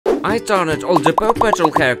I turned all the Paw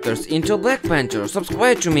Patrol characters into Black Panther.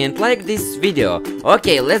 Subscribe to me and like this video.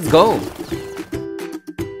 Okay, let's go!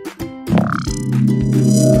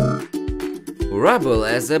 Rubble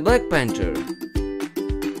as a Black Panther.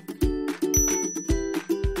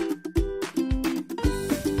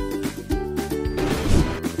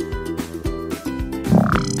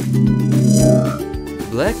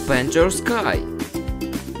 Black Panther Sky.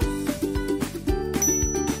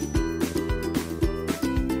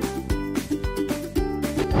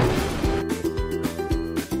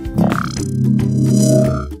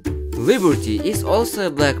 Liberty is also a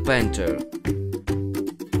Black Panther.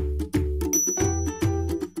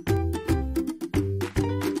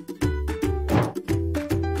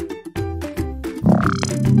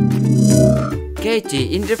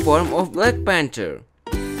 Katie in the form of Black Panther.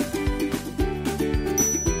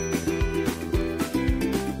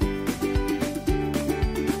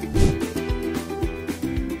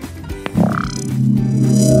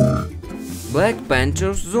 Black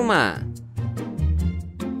Panther Zuma.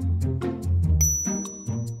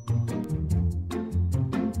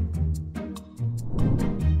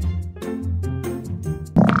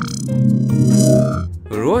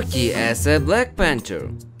 Rocky as a Black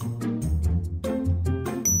Panther.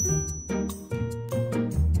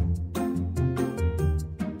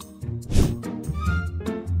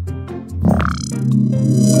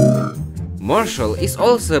 Marshall is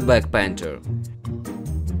also a Black Panther.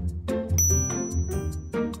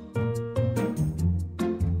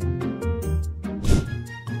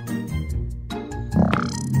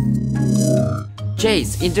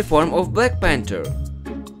 Chase in the form of Black Panther.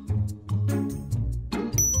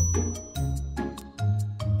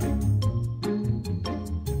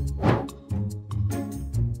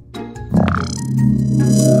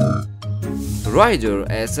 Ryder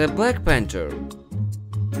as a Black Panther.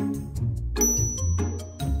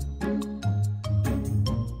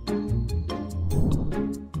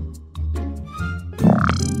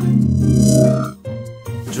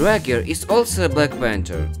 Dragger is also a Black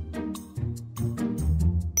Panther.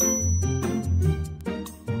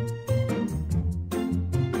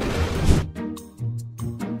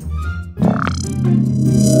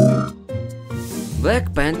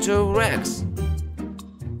 Black Panther Rex.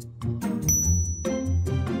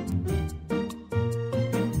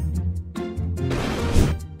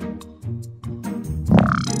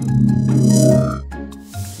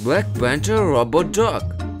 Black Panther Robot Dog.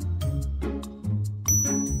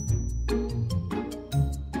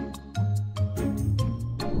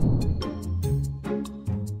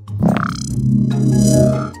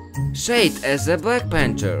 Shade as a Black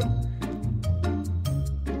Panther.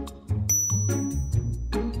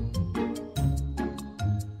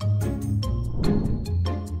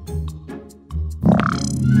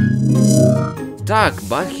 Tug,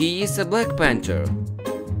 but he is a Black Panther.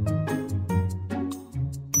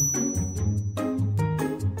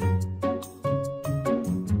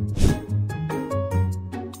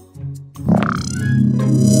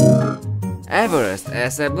 Everest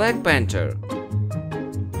as a Black Panther.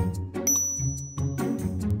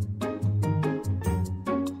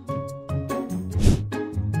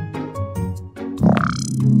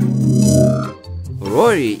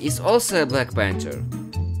 Rory is also a Black Panther.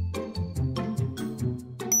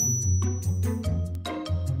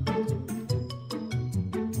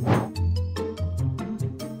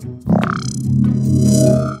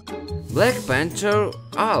 Black Panther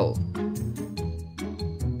Owl.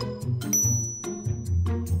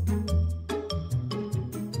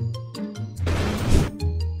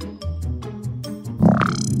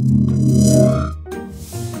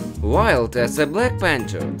 Wild as a Black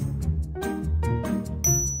Panther.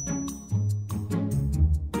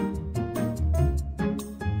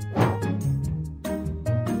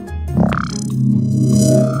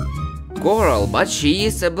 Coral, but she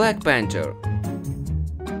is a Black Panther.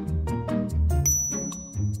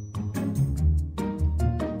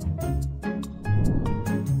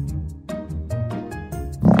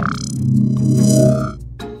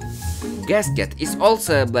 Gasket is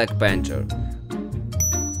also a Black Panther.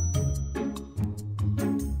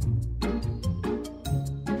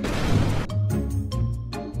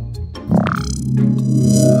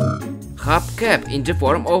 Hubcap in the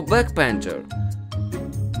form of Black Panther.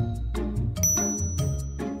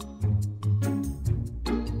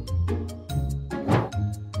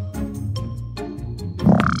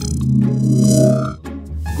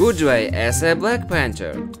 Goodway as a Black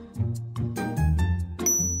Panther.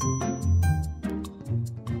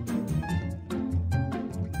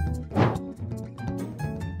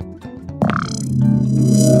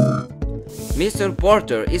 Mr.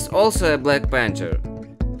 Porter is also a Black Panther.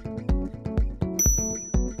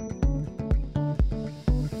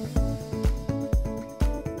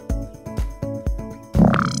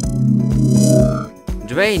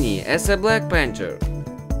 Rainy as a Black Panther.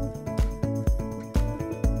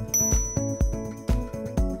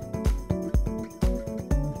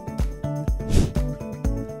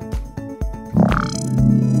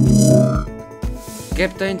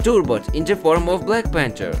 Captain Turbot in the form of Black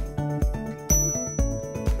Panther.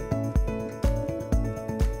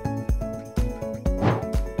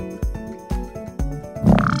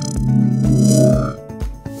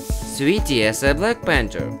 Sweetie as a Black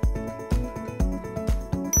Panther.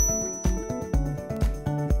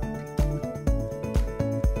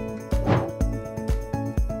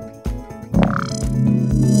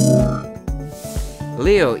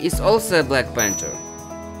 Leo is also a Black Panther.